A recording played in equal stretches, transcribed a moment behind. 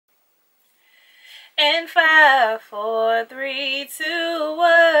And 5, 4, 3, 2,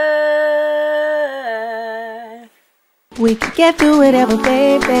 1. We can get through whatever,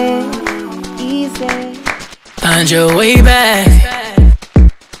 baby. Easy. Find your way back.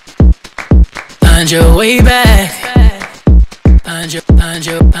 Find your way back. Find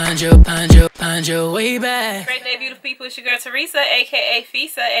your way back. Great day, beautiful people. It's your girl Teresa, aka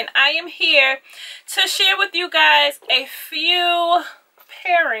Fisa, and I am here to share with you guys a few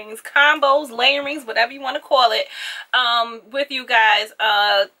pairings, combos, layerings, whatever you want to call it, with you guys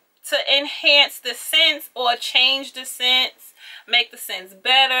to enhance the scents or change the scents, make the scents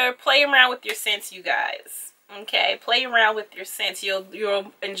better. Play around with your scents, you guys. Okay, play around with your scents.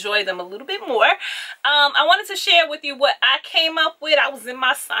 You'll enjoy them a little bit more. I wanted to share with you what I came up with. I was in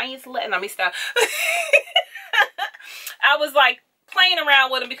my science lab. Let me stop. I was like playing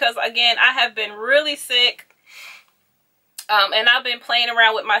around with them because, again, I have been really sick. And I've been playing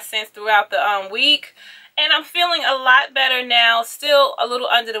around with my scents throughout the week. And I'm feeling a lot better now. Still a little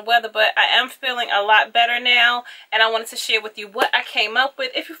under the weather, but I am feeling a lot better now. And I wanted to share with you what I came up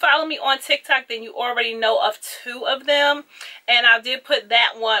with. If you follow me on TikTok, then you already know of 2 of them. And I did put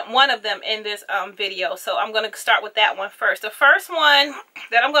that one of them in this video. So I'm going to start with that one first. The first one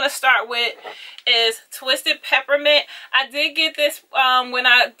that I'm going to start with is Twisted Peppermint. I did get this when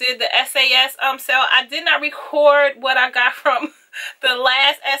I did the SAS sale. I did not record what I got from the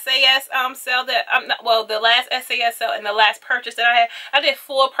last SAS sale that the last SAS sale and the last purchase that I had. I did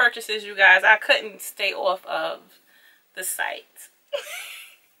 4 purchases, you guys. I couldn't stay off of the site.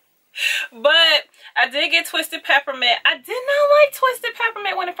 But I did get Twisted Peppermint. I did not like Twisted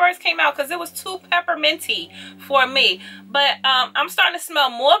Peppermint when it first came out because it was too pepperminty for me. But I'm starting to smell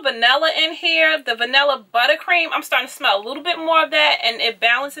more vanilla in here. The vanilla buttercream, I'm starting to smell a little bit more of that, and it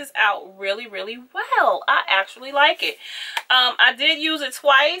balances out really, really well. I actually like it. I did use it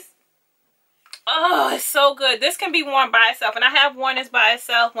twice. Oh, it's so good. This can be worn by itself, and I have worn this by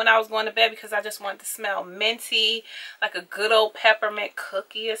itself when I was going to bed because I just wanted to smell minty, like a good old peppermint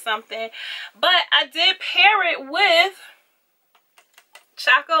cookie or something. But I did pair it with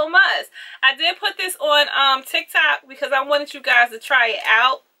Choco Musk. I did put this on TikTok because I wanted you guys to try it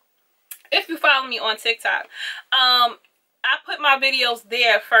out. If you follow me on TikTok, I put my videos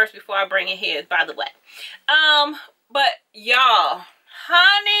there first before I bring it here, by the way. But y'all,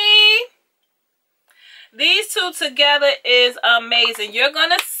 honey, these 2 together is amazing. You're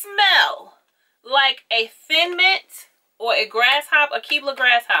gonna smell like a Thin Mint or a grasshopper, a Keebler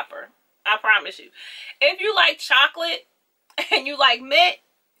grasshopper. I promise you. If you like chocolate and you like mint,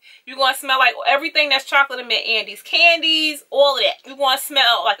 you're gonna smell like everything that's chocolate and mint. Andy's candies, all of that. You're gonna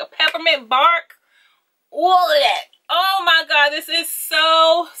smell like a peppermint bark, all of that. Oh my God, this is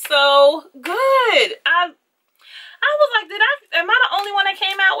so good. I was like, am I the only one that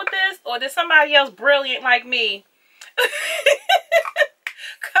came out with this? Or did somebody else brilliant like me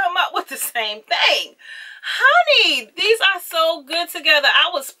come up with the same thing? Honey, these are so good together.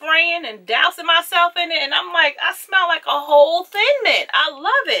 I was spraying and dousing myself in it, and I'm like, I smell like a whole Thin Mint. I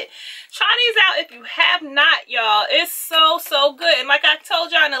love it. Try these out if you have not, y'all. It's so good. And like I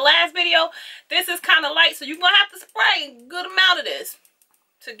told y'all in the last video, this is kind of light, so you're going to have to spray a good amount of this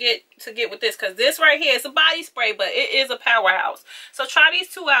to get with this, because this right here is a body spray, but it is a powerhouse. So try these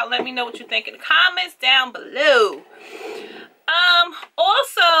 2 out. Let me know what you think in the comments down below.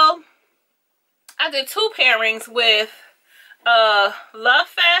 Also, I did 2 pairings with Love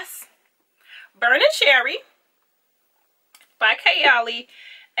Fest Burning Cherry by Kayali,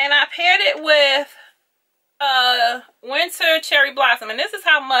 and I paired it with Winter Cherry Blossom, and this is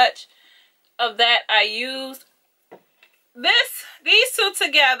how much of that I used. These 2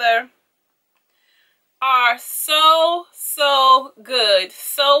 together are so good,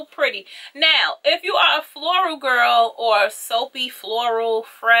 so pretty. Now, if you are a floral girl or a soapy, floral,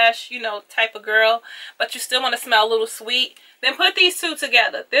 fresh, you know, type of girl, but you still want to smell a little sweet, then put these 2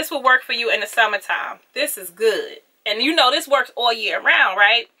 together. This will work for you in the summertime. This is good. And you know this works all year round,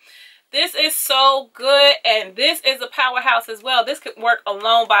 right? This is so good, and this is a powerhouse as well. This could work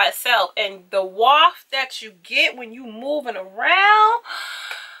alone by itself. And the waft that you get when you moving around,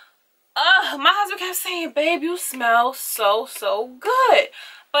 my husband kept saying, babe, you smell so good.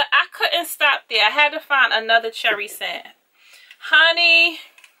 But I couldn't stop there. I had to find another cherry scent. Honey,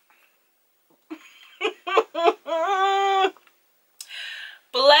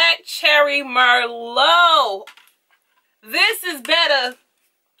 Black Cherry Merlot. This is better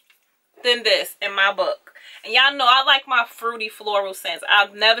than this in my book. And y'all know I like my fruity floral scents.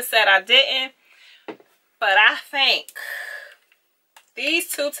 I've never said I didn't, but I think these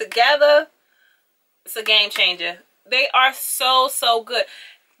 2 together, it's a game changer. They are so good.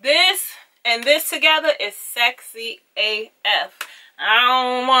 This and this together is sexy AF. I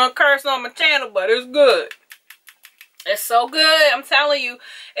don't want to curse on my channel, but it's good. It's so good. I'm telling you,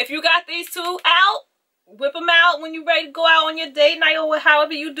 if you got these two out, whip them out when you're ready to go out on your date night or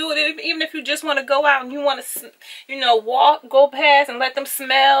however you do it. Even if you just want to go out and you want to, you know, go past and let them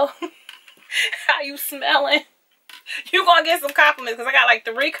smell how you smelling. You're going to get some compliments, because I got like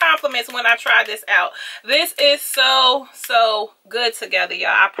 3 compliments when I tried this out. This is so, so good together, y'all.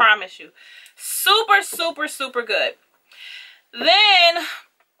 I promise you. Super, super, super good. Then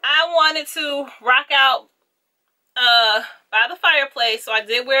I wanted to rock out by the fireplace, so I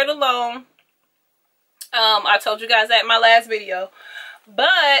did wear it alone. I told you guys that in my last video.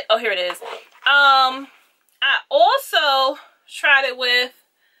 But, oh, here it is. I also tried it with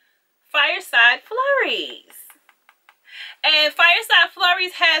Fireside Flurries. And Fireside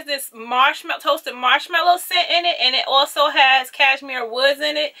Flurries has this toasted marshmallow scent in it, and it also has cashmere woods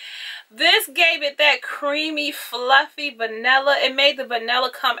in it. This gave it that creamy, fluffy vanilla. It made the vanilla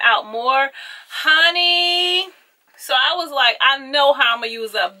come out more. Honey. So I was like, I know how I'm going to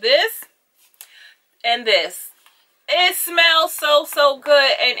use up this and this. It smells so, so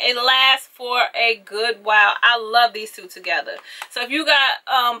good, and it lasts for a good while. I love these two together. So if you got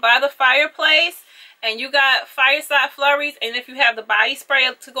By the Fireplace, and you got Fireside Flurries, and if you have the body spray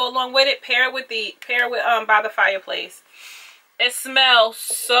to go along with it, pair it with By the Fireplace. It smells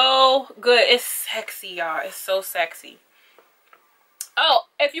so good. It's sexy, y'all. It's so sexy. Oh,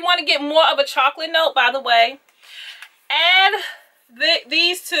 if you want to get more of a chocolate note, by the way, add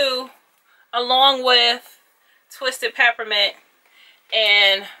these two along with Twisted Peppermint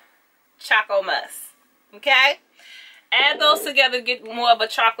and Choco Must. Okay? Add those together to get more of a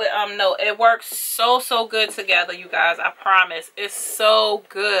chocolate note. It works so, so good together, you guys. I promise. It's so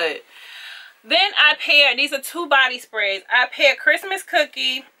good. Then I paired, these are 2 body sprays. I paired Christmas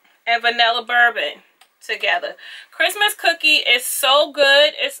Cookie and Vanilla Bourbon together. Christmas Cookie is so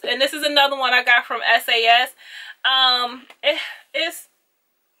good. And this is another one I got from SAS.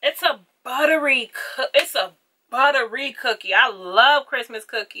 It's a buttery cookie. I love Christmas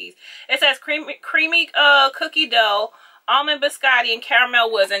cookies. It says creamy cookie dough, almond biscotti, and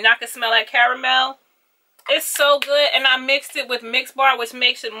caramel woods, and y'all can smell that caramel. It's so good, and I mixed it with Mix Bar, which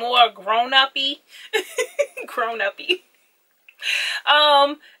makes it more grown-uppy. Grown-uppy.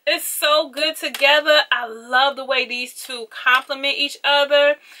 It's so good together. I love the way these two complement each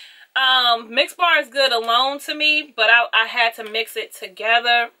other. Mix Bar is good alone to me, but I had to mix it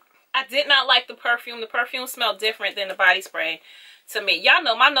together. I did not like the perfume. The perfume smelled different than the body spray to me. Y'all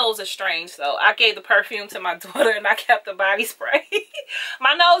know my nose is strange, so I gave the perfume to my daughter and I kept the body spray.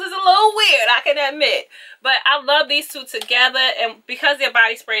 My nose is a little weird, I can admit. But I love these two together, and because they're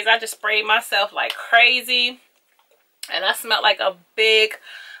body sprays, I just sprayed myself like crazy. And I smelled like a big,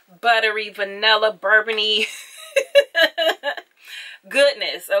 buttery, vanilla, bourbon-y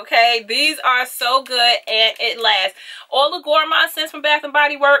goodness, okay? These are so good, and it lasts. All the Gourmand scents from Bath &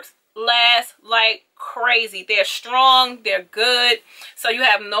 Body Works last like crazy. They're strong, they're good, so you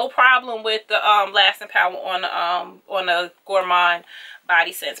have no problem with the lasting power on the Gourmand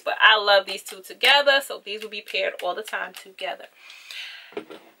body scents. But I love these two together, so these will be paired all the time together. And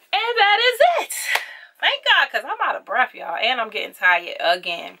that is it. Thank God, because I'm out of breath, y'all, and I'm getting tired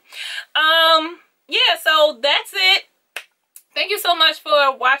again. Yeah, so that's it. Thank you so much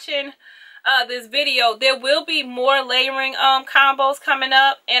for watching this video. There will be more layering combos coming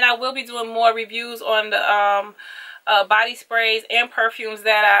up, and I will be doing more reviews on the body sprays and perfumes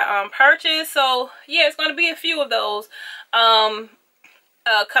that I purchased. So yeah, it's going to be a few of those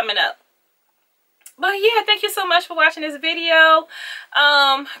coming up. But yeah, thank you so much for watching this video.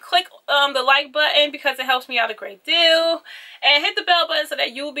 Click the like button because it helps me out a great deal. And hit the bell button so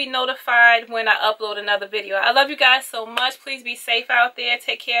that you will be notified when I upload another video. I love you guys so much. Please be safe out there.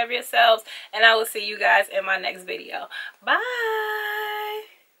 Take care of yourselves. And I will see you guys in my next video. Bye.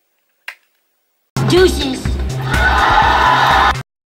 Deuces.